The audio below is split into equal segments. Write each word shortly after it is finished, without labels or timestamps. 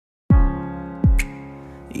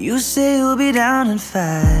You say you'll be down in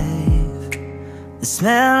 5. The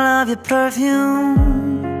smell of your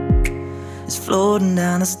perfume is floating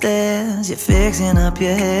down the stairs. You're fixing up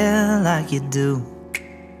your hair like you do.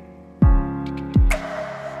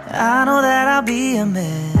 I know that I'll be a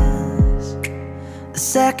mess the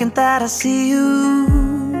second that I see you.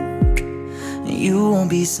 You won't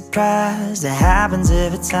be surprised, it happens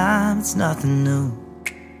every time, it's nothing new.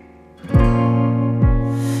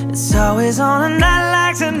 It's always on a night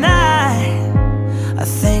like tonight. I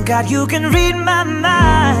thank God you can read my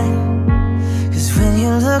mind, 'cause when you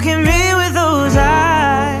look at me with those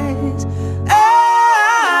eyes,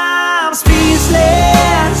 I'm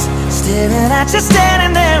speechless, staring at you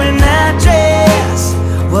standing there in that dress.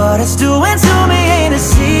 What it's doing to me ain't a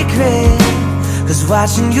secret, 'cause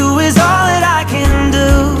watching you is all that I can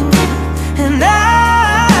do. And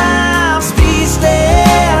I'm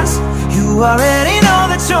speechless, you already know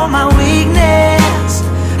that you're my weakness.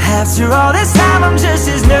 After all this time I'm just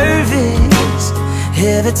as nervous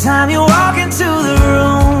every time you walk into the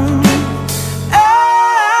room.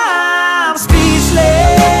 I'm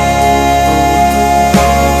speechless.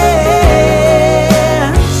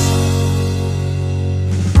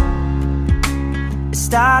 It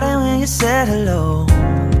started when you said hello,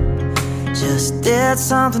 just did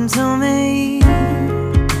something to me.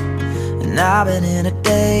 And I've been in a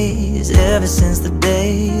daze ever since the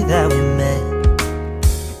day that we met.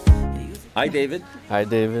 Hi, David. Hi,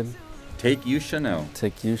 David. Take you, Chanelle.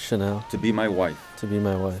 Take you, Chanelle. To be my wife. To be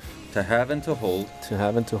my wife. To have and to hold. To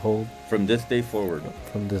have and to hold. From this day forward.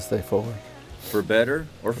 From this day forward. For better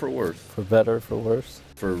or for worse. For better or for worse.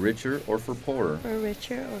 For richer or for poorer. For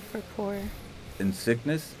richer or for poorer. In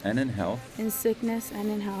sickness and in health. In sickness and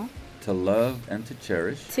in health. To love and to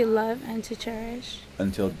cherish. To love and to cherish.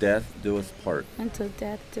 Until death do us part. Until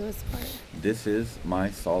death do us part. This is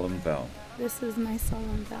my solemn vow. This is my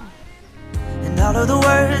solemn vow. And all of the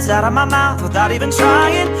words out of my mouth without even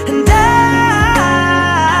trying. And I'm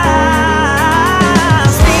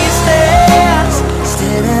speechless,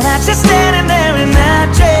 staring at you standing there in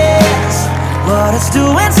that dress. What it's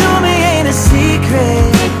doing to me ain't a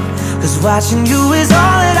secret, 'cause watching you is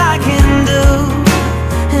all that I can do.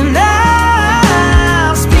 And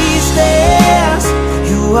I'm speechless,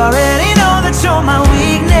 you already know that you're my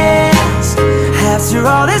weakness. After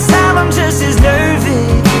all this time I'm just as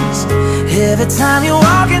nervous every time you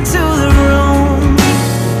walk into the room.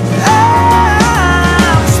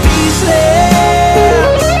 I'm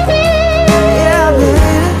speechless. Yeah, baby.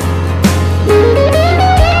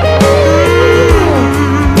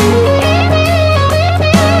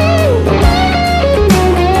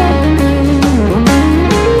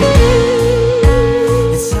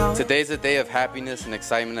 Today's a day of happiness and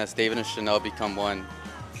excitement as David and Chanelle become one.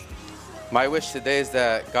 My wish today is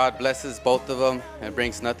that God blesses both of them and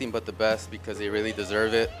brings nothing but the best, because they really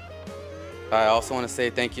deserve it. I also want to say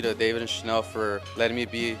thank you to David and Chanelle for letting me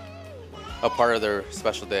be a part of their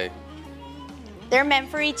special day. They're meant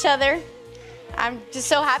for each other. I'm just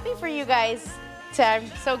so happy for you guys. I'm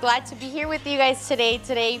so glad to be here with you guys today.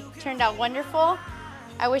 Today turned out wonderful.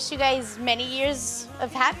 I wish you guys many years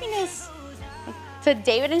of happiness. To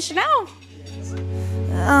David and Chanelle.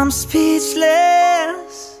 I'm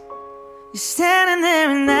speechless. You're standing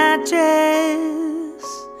there in that dress.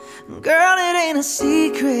 Girl, it ain't a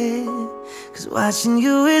secret, 'cause watching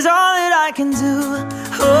you is all that I can do.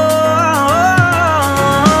 Oh,